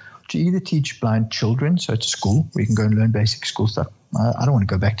to either teach blind children, so it's a school where you can go and learn basic school stuff. I don't want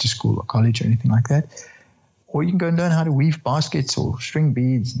to go back to school or college or anything like that. Or you can go and learn how to weave baskets or string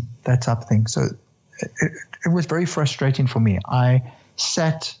beads, and that type of thing. So it was very frustrating for me. I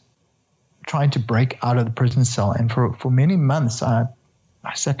sat trying to break out of the prison cell, and for many months I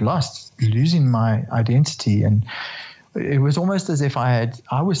sat lost, losing my identity. And it was almost as if I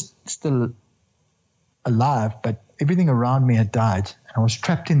was still alive, but everything around me had died. And I was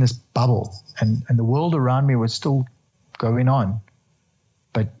trapped in this bubble, and the world around me was still going on.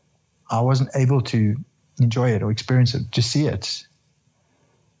 But I wasn't able to enjoy it or experience it, to see it.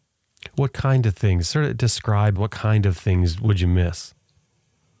 What kind of things? Sort of describe what kind of things would you miss?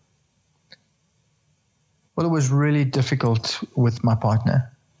 Well, it was really difficult with my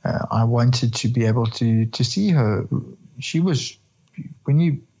partner. I wanted to be able to see her. When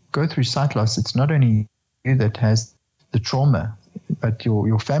you go through sight loss, it's not only you that has the trauma, but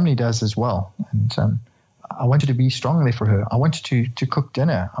your family does as well. And I wanted to be strong there for her. I wanted to cook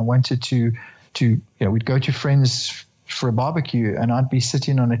dinner. I wanted to we'd go to friends for a barbecue, and I'd be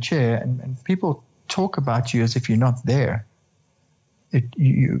sitting on a chair, and people talk about you as if you're not there.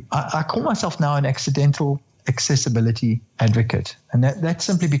 I call myself now an accidental accessibility advocate. And that's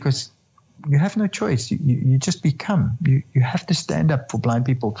simply because you have no choice. You just become. You have to stand up for blind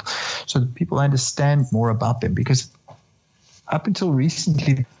people so that people understand more about them. Because up until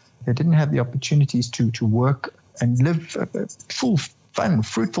recently, they didn't have the opportunities to work and live a full, fun,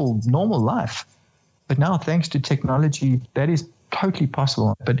 fruitful, normal life. But now, thanks to technology, that is totally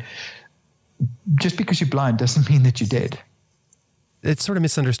possible. But just because you're blind doesn't mean that you're dead. It's sort of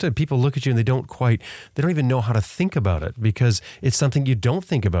misunderstood. People look at you and they don't even know how to think about it, because it's something you don't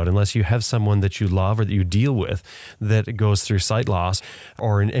think about unless you have someone that you love or that you deal with that goes through sight loss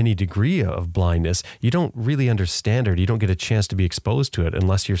or in any degree of blindness. You don't really understand it. You don't get a chance to be exposed to it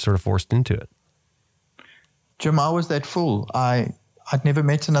unless you're sort of forced into it. Jim, I was that fool. I'd never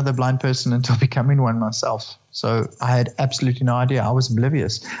met another blind person until becoming one myself. So I had absolutely no idea. I was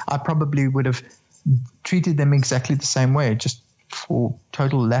oblivious. I probably would have treated them exactly the same way, just for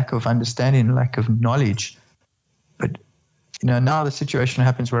total lack of understanding, lack of knowledge. But, now the situation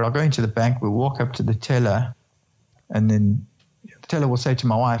happens where I'll go into the bank, we'll walk up to the teller, and then the teller will say to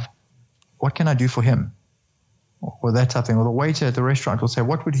my wife, "What can I do for him?" Or that type of thing. Or the waiter at the restaurant will say,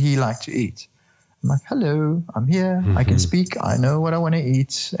 "What would he like to eat?" I'm like, "Hello, I'm here. Mm-hmm. I can speak. I know what I want to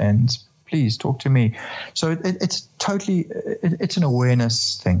eat, and please talk to me." So it's an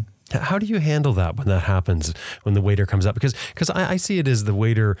awareness thing. How do you handle that when that happens, when the waiter comes up? Because I see it as the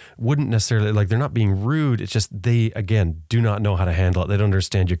waiter wouldn't necessarily, like, they're not being rude. It's just they, again, do not know how to handle it. They don't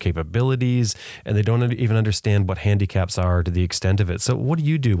understand your capabilities, and they don't even understand what handicaps are to the extent of it. So what do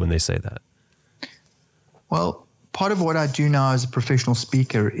you do when they say that? Well, part of what I do now as a professional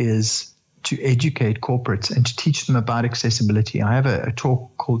speaker is to educate corporates and to teach them about accessibility. I have a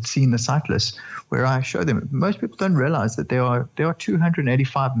talk called Seeing the Sightless, where I show them. Most people don't realize that there are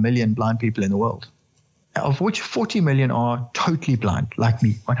 285 million blind people in the world, of which 40 million are totally blind, like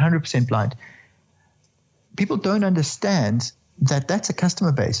me, 100% blind. People don't understand that that's a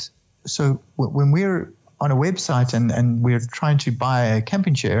customer base. So when we're on a website and we're trying to buy a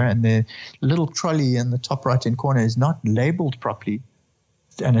camping chair and the little trolley in the top right-hand corner is not labeled properly,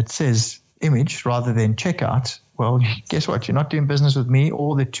 and it says image rather than checkout, well, guess what? You're not doing business with me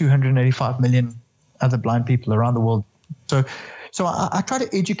or the 285 million other blind people around the world. So I try to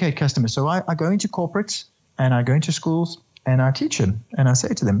educate customers. So I go into corporates and I go into schools and I teach them and I say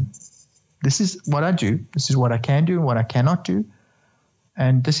to them, this is what I do. This is what I can do and what I cannot do.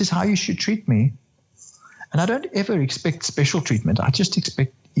 And this is how you should treat me. And I don't ever expect special treatment. I just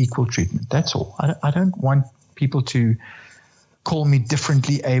expect equal treatment. That's all. I don't want people to call me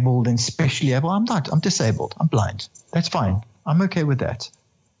differently abled and specially able. I'm not. I'm disabled. I'm blind. That's fine. I'm okay with that.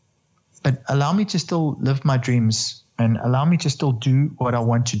 But allow me to still live my dreams and allow me to still do what I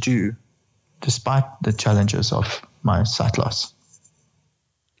want to do despite the challenges of my sight loss.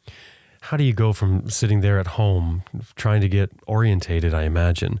 How do you go from sitting there at home trying to get orientated, I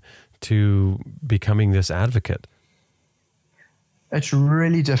imagine, to becoming this advocate? It's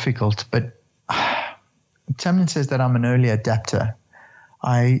really difficult, but Tamlin says that I'm an early adapter.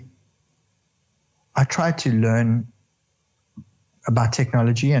 I tried to learn about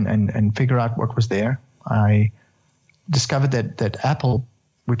technology and figure out what was there. I discovered that Apple,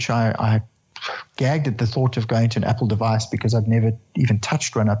 which I gagged at the thought of going to an Apple device because I'd never even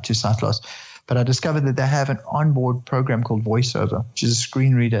touched one up to sight loss. But I discovered that they have an onboard program called VoiceOver, which is a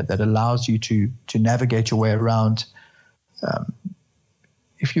screen reader that allows you to navigate your way around.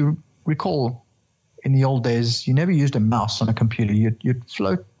 If you recall, in the old days, you never used a mouse on a computer. You'd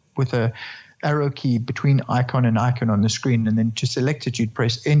float with a arrow key between icon and icon on the screen, and then to select it, you'd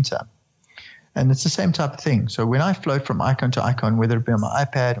press enter. And it's the same type of thing. So when I float from icon to icon, whether it be on my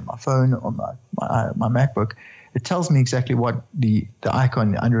iPad or my phone or my MacBook, it tells me exactly what the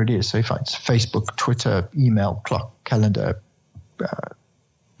icon under it is. So if it's Facebook, Twitter, email, clock, calendar,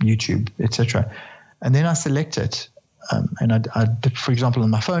 YouTube, etc. And then I select it. And I, for example, on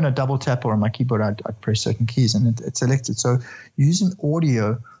my phone, I double tap, or on my keyboard, I'd press certain keys and it's selected. So using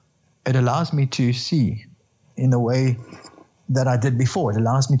audio, it allows me to see in the way that I did before. It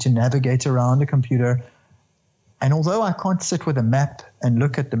allows me to navigate around the computer. And although I can't sit with a map and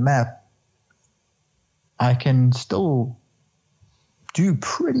look at the map, I can still do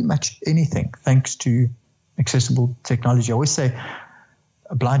pretty much anything thanks to accessible technology. I always say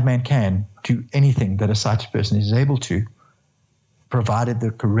a blind man can do anything that a sighted person is able to, provided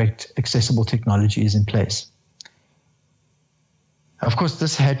the correct accessible technology is in place. Of course,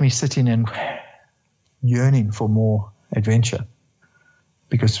 this had me sitting and yearning for more adventure,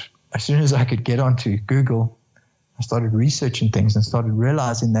 because as soon as I could get onto Google, I started researching things and started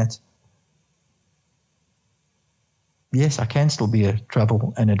realizing that yes, I can still be a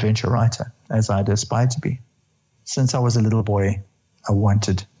travel and adventure writer, as I'd aspired to be. Since I was a little boy, I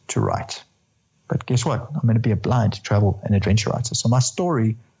wanted to write. But guess what? I'm going to be a blind travel and adventure writer. So my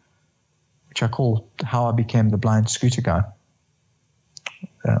story, which I call How I Became the Blind Scooter Guy,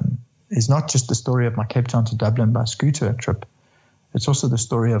 is not just the story of my Cape Town to Dublin by scooter trip. It's also the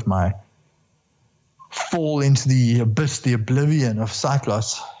story of my fall into the abyss, the oblivion of sight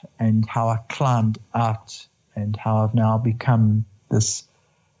loss, and how I climbed out and how I've now become this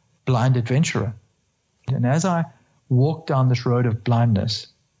blind adventurer. And as I walked down this road of blindness,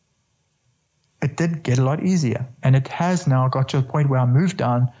 it did get a lot easier. And it has now got to a point where I moved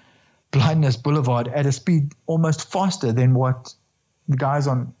down Blindness Boulevard at a speed almost faster than what the guys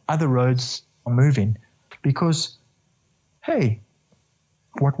on other roads are moving. Because, hey,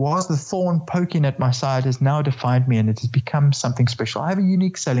 what was the thorn poking at my side has now defined me, and it has become something special. I have a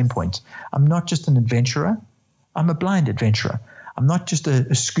unique selling point. I'm not just an adventurer. I'm a blind adventurer. I'm not just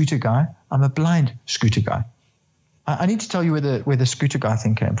a scooter guy. I'm a blind scooter guy. I need to tell you where the scooter guy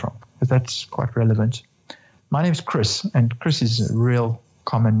thing came from, because that's quite relevant. My name's Chris, and Chris is a real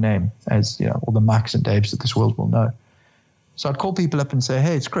common name, as you know, all the Mikes and Daves of this world will know. So I'd call people up and say,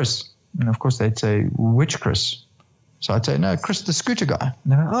 hey, it's Chris. And of course they'd say, which Chris? So I'd say, no, Chris the scooter guy.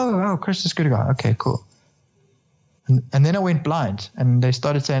 And they go, oh, Chris the scooter guy. Okay, cool. And then I went blind, and they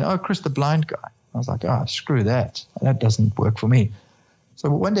started saying, oh, Chris the blind guy. I was like, screw that. That doesn't work for me. So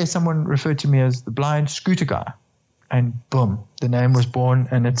one day someone referred to me as the blind scooter guy. And boom, the name was born,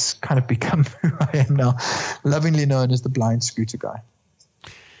 and it's kind of become who I am now, lovingly known as the blind scooter guy.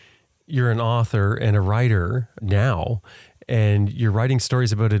 You're an author and a writer now, and you're writing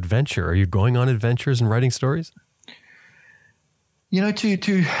stories about adventure. Are you going on adventures and writing stories? You know,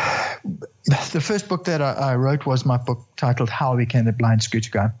 the first book that I wrote was my book titled How I Became the Blind Scooter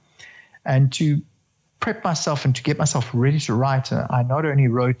Guy. And to prep myself and to get myself ready to write, I not only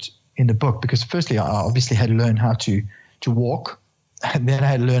wrote in the book, because firstly, I obviously had to learn how to walk, and then I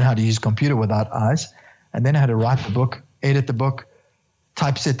had to learn how to use a computer without eyes, and then I had to write the book, edit the book,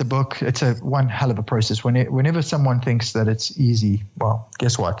 typeset the book. It's one hell of a process. Whenever someone thinks that it's easy, well,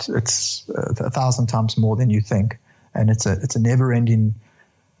 guess what? It's 1,000 times more than you think, and it's a never-ending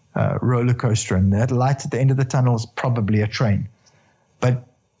roller coaster, and that light at the end of the tunnel is probably a train. But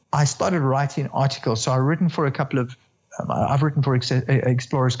I started writing articles. So I've written for a couple of I've written for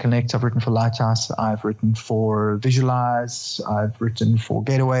Explorers Connect, I've written for Lighthouse, I've written for Visualize, I've written for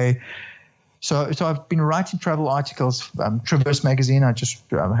Getaway. So I've been writing travel articles. Traverse Magazine, I just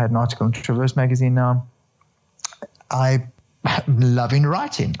had an article in Traverse Magazine now. I'm loving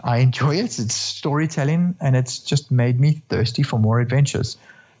writing. I enjoy it. It's storytelling, and it's just made me thirsty for more adventures.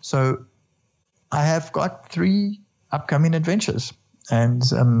 So I have got 3 upcoming adventures, and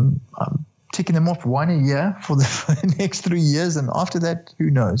I'm ticking them off one a year for the next 3 years, and after that, who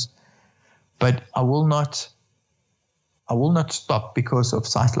knows? But I will not stop because of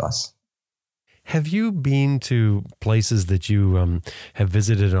sight loss. Have you been to places that you have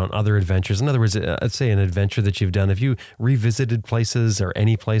visited on other adventures? In other words, let's say an adventure that you've done. Have you revisited places or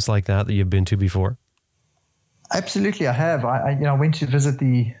any place like that you've been to before? Absolutely, I have. I went to visit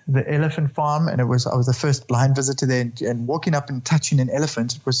the elephant farm, and I was the first blind visitor there. And walking up and touching an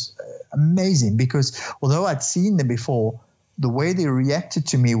elephant, it was amazing, because although I'd seen them before, the way they reacted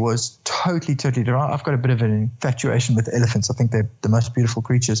to me was totally different. I've got a bit of an infatuation with elephants. I think they're the most beautiful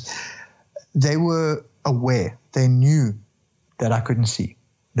creatures. They were aware. They knew that I couldn't see.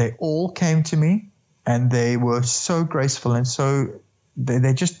 They all came to me, and they were so graceful, and so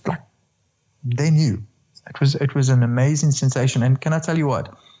they just like they knew. It was an amazing sensation. And can I tell you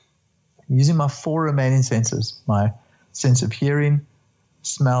what? Using my 4 remaining senses, my sense of hearing,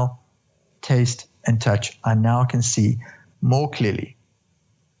 smell, taste, and touch, I now can see more clearly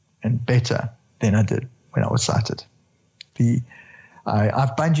and better than I did when I was sighted.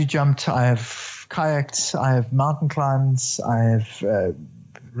 I've bungee jumped, I have kayaked, I have mountain climbed, I have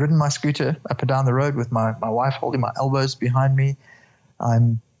ridden my scooter up and down the road with my wife holding my elbows behind me.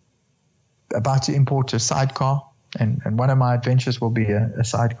 I'm about to import a sidecar, and one of my adventures will be a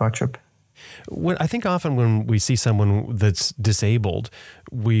sidecar trip. I think often when we see someone that's disabled,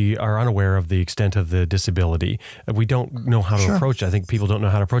 we are unaware of the extent of the disability. We don't know how to approach it. I think people don't know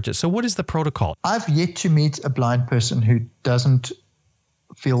how to approach it. So what is the protocol? I've yet to meet a blind person who doesn't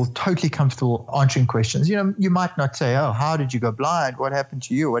feel totally comfortable answering questions. You know, you might not say, oh, how did you go blind? What happened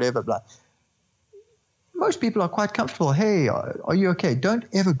to you? Whatever. Blah. Most people are quite comfortable. Hey, are you okay? Don't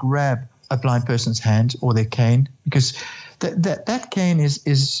ever grab a blind person's hand or their cane, because that cane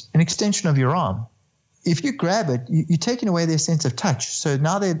is an extension of your arm. If you grab it, you're taking away their sense of touch. So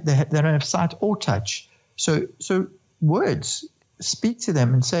now they don't have sight or touch. So words. Speak to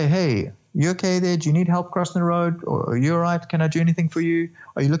them and say, hey, you okay there? Do you need help crossing the road? Or are you all right? Can I do anything for you?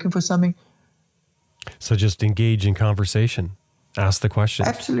 Are you looking for something? So just engage in conversation. Ask the questions.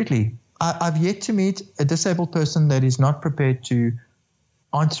 Absolutely. I've yet to meet a disabled person that is not prepared to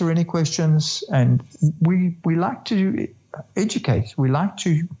answer any questions. And we like to educate. We like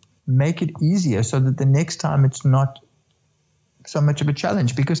to make it easier so that the next time it's not so much of a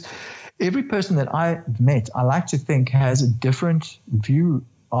challenge. Because every person that I've met, I like to think, has a different view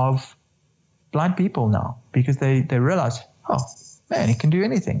of blind people now, because they realize, oh, man, he can do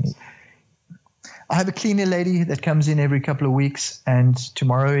anything. I have a cleaner lady that comes in every couple of weeks, and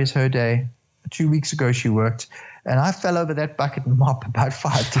tomorrow is her day. 2 weeks ago she worked, and I fell over that bucket and mop about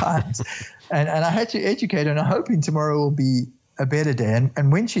 5 times. and I had to educate her, and I'm hoping tomorrow will be a better day.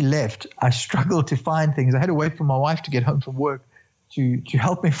 And when she left, I struggled to find things. I had to wait for my wife to get home from work to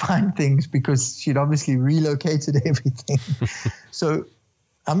help me find things, because she'd obviously relocated everything. So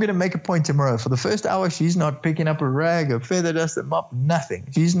I'm going to make a point tomorrow. For the first hour, she's not picking up a rag, a feather duster, mop, nothing.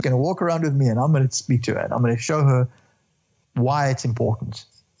 She's going to walk around with me, and I'm going to speak to her, and I'm going to show her why it's important.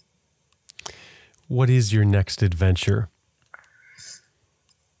 What is your next adventure?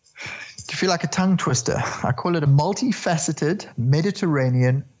 To feel like a tongue twister, I call it a multifaceted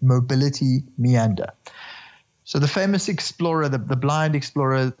Mediterranean mobility meander. So the famous explorer, the blind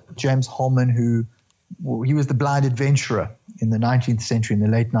explorer, James Holman, he was the blind adventurer in the 19th century, in the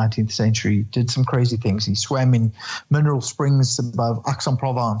late 19th century, did some crazy things. He swam in mineral springs above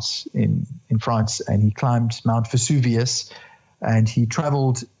Aix-en-Provence in France, and he climbed Mount Vesuvius, and he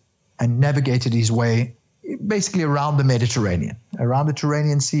traveled and navigated his way basically around the Mediterranean, around the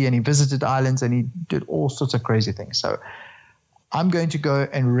Tyrrhenian Sea, and he visited islands, and he did all sorts of crazy things. So I'm going to go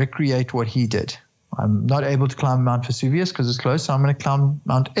and recreate what he did. I'm not able to climb Mount Vesuvius because it's close, so I'm going to climb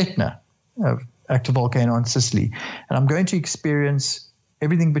Mount Etna, an active volcano in Sicily. And I'm going to experience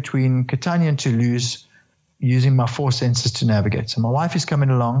everything between Catania and Toulouse using my 4 senses to navigate. So my wife is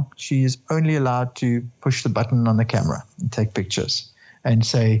coming along. She is only allowed to push the button on the camera and take pictures and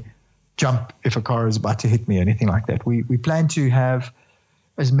say, jump if a car is about to hit me or anything like that. We plan to have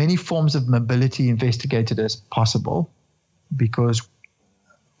as many forms of mobility investigated as possible, because,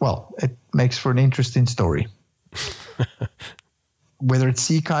 well, it makes for an interesting story. Whether it's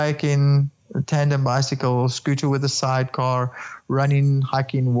sea kayaking, tandem bicycle, scooter with a sidecar, running,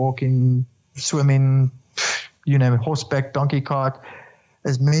 hiking, walking, swimming, you name it, horseback, donkey cart,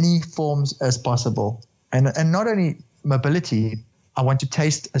 as many forms as possible. And not only mobility, I want to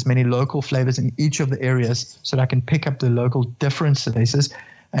taste as many local flavors in each of the areas so that I can pick up the local differences.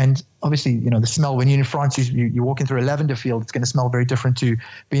 And obviously, the smell, when you're in France, you're walking through a lavender field, it's going to smell very different to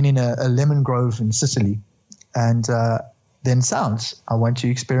being in a lemon grove in Sicily. And then sounds. I want to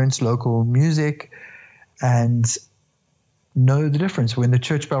experience local music and know the difference. When the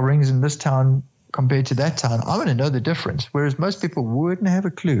church bell rings in this town compared to that town, I'm going to know the difference, whereas most people wouldn't have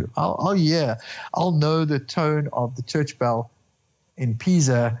a clue. I'll know the tone of the church bell in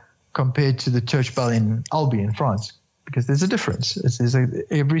Pisa compared to the church bell in Albi in France, because there's a difference.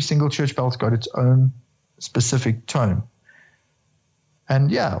 Every single church bell's got its own specific tone. And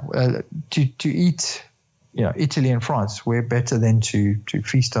to eat, Italy and France, we're better than to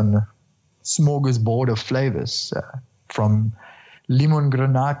feast on the smorgasbord of flavors from limon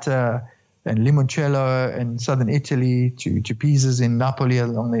granata and limoncello in southern Italy to pizzas in Napoli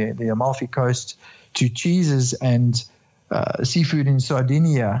along the Amalfi coast, to cheeses and seafood in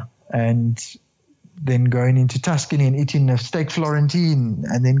Sardinia, and then going into Tuscany and eating a steak Florentine,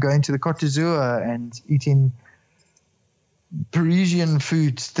 and then going to the Côte d'Azur and eating Parisian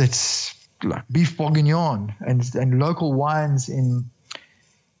food that's like beef bourguignon and local wines in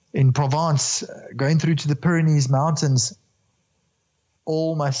Provence, going through to the Pyrenees Mountains.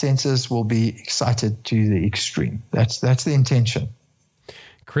 All my senses will be excited to the extreme. That's the intention.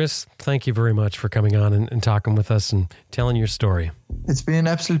 Chris, thank you very much for coming on and talking with us and telling your story. It's been an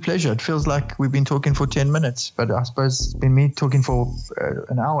absolute pleasure. It feels like we've been talking for 10 minutes, but I suppose it's been me talking for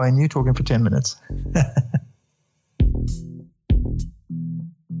an hour and you talking for 10 minutes.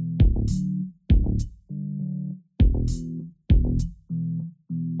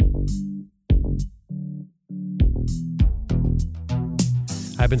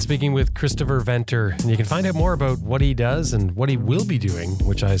 I've been speaking with Christopher Venter, and you can find out more about what he does and what he will be doing,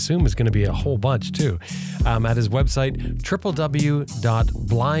 which I assume is going to be a whole bunch too, at his website,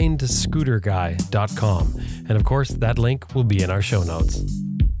 www.blindscooterguy.com. And of course, that link will be in our show notes.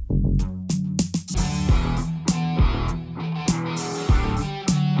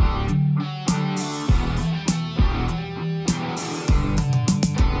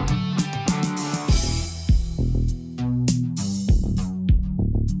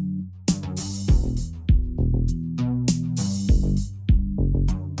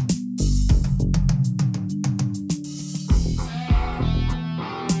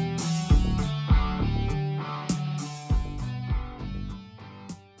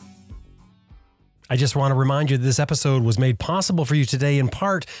 I just want to remind you that this episode was made possible for you today in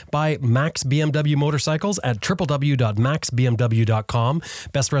part by Max BMW Motorcycles at www.maxbmw.com,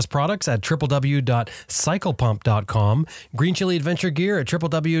 Best Rest Products at www.cyclepump.com, Green Chili Adventure Gear at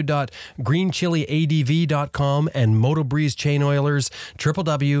www.greenchiliadv.com, and MotoBreeze Chain Oilers,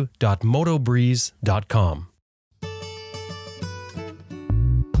 www.motobreeze.com.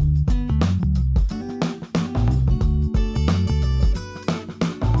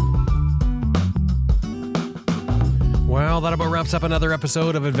 Well, that about wraps up another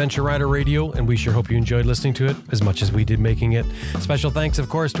episode of Adventure Rider Radio, and we sure hope you enjoyed listening to it as much as we did making it. Special thanks, of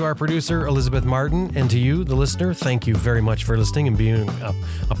course, to our producer, Elizabeth Martin, and to you, the listener. Thank you very much for listening and being a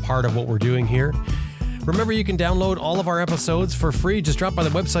part of what we're doing here. Remember, you can download all of our episodes for free. Just drop by the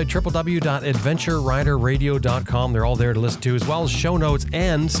website, www.adventureriderradio.com. They're all there to listen to, as well as show notes.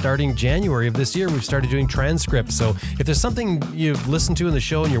 And starting January of this year, we've started doing transcripts. So if there's something you've listened to in the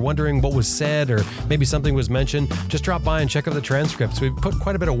show and you're wondering what was said or maybe something was mentioned, just drop by and check out the transcripts. We've put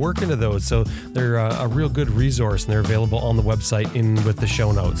quite a bit of work into those, so they're a real good resource, and they're available on the website with the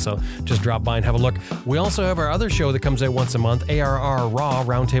show notes. So just drop by and have a look. We also have our other show that comes out once a month, ARR Raw,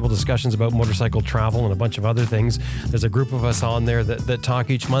 roundtable discussions about motorcycle travel and a bunch of other things. There's a group of us on there that talk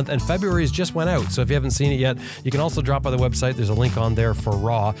each month, and February's just went out. So if you haven't seen it yet, you can also drop by the website. There's a link on there for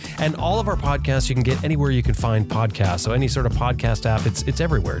Raw. And all of our podcasts you can get anywhere you can find podcasts. So any sort of podcast app, it's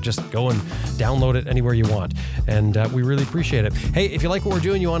everywhere. Just go and download it anywhere you want. And we really appreciate it. Hey, if you like what we're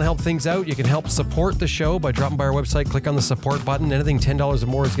doing, you want to help things out, you can help support the show by dropping by our website, click on the support button. Anything $10 or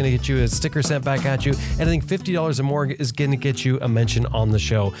more is going to get you a sticker sent back at you. Anything $50 or more is going to get you a mention on the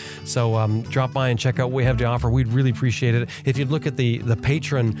show. So drop by and check out what we have to offer. We'd really appreciate it. If you'd look at the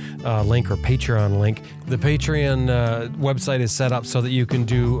Patreon link or Patreon link, the Patreon website is set up so that you can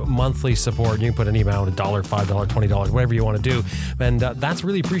do monthly support. You can put any amount, $1, $5, $20, whatever you want to do. And that's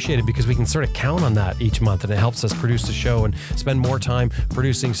really appreciated because we can sort of count on that each month, and it helps us produce the show and spend more time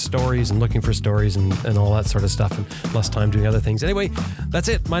producing stories and looking for stories and all that sort of stuff, and less time doing other things. Anyway, that's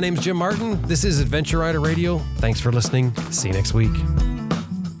it. My name's Jim Martin. This is Adventure Rider Radio. Thanks for listening. See you next week.